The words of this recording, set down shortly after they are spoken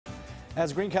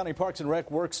As Greene County Parks and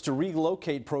Rec works to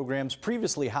relocate programs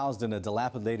previously housed in a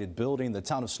dilapidated building, the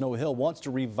town of Snow Hill wants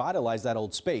to revitalize that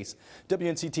old space.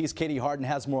 WNCT's Katie Harden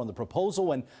has more on the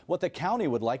proposal and what the county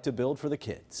would like to build for the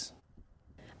kids.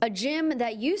 A gym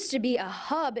that used to be a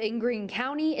hub in Greene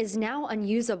County is now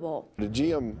unusable. The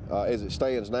gym, as it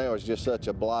stands now, is just such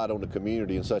a blight on the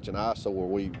community and such an eyesore.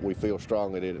 We feel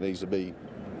strongly that it needs to be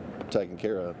taken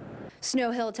care of.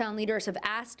 Snow Hill town leaders have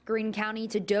asked Greene County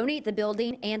to donate the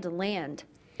building and land.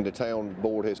 The town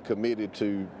board has committed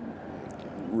to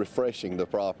refreshing the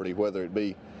property, whether it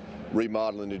be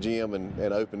remodeling the gym and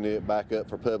opening it back up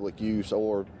for public use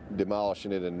or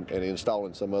demolishing it and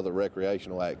installing some other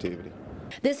recreational activity.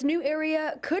 This new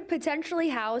area could potentially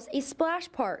house a splash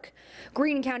park.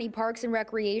 Greene County Parks and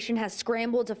Recreation has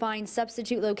scrambled to find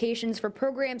substitute locations for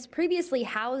programs previously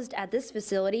housed at this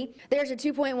facility. There's a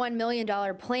 $2.1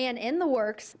 million plan in the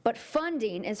works, but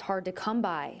funding is hard to come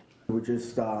by. We were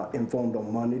just informed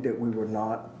on Monday that we were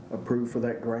not approved for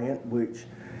that grant, which,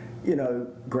 you know,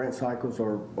 grant cycles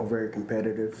are very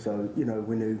competitive, so, you know,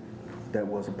 we knew that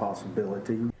was a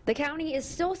possibility. The county is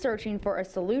still searching for a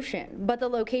solution, but the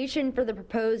location for the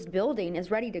proposed building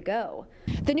is ready to go.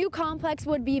 The new complex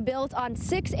would be built on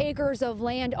 6 acres of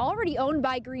land already owned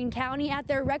by Greene County at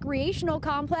their recreational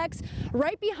complex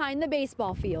right behind the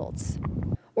baseball fields.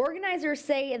 Organizers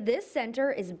say this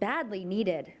center is badly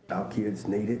needed. Our kids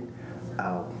need it,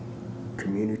 our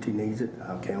community needs it,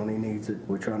 our county needs it.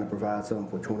 We're trying to provide something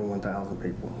for 21,000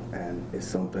 people, and it's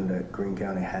something that Greene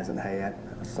County hasn't had,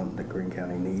 something that Greene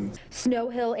County needs. Snow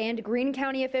Hill and Greene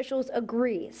County officials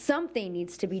agree something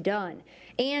needs to be done.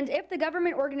 And if the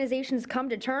government organizations come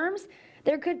to terms,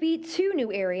 there could be 2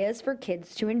 new areas for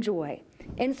kids to enjoy.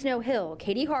 In Snow Hill,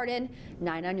 Katie Harden,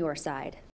 9 on your side.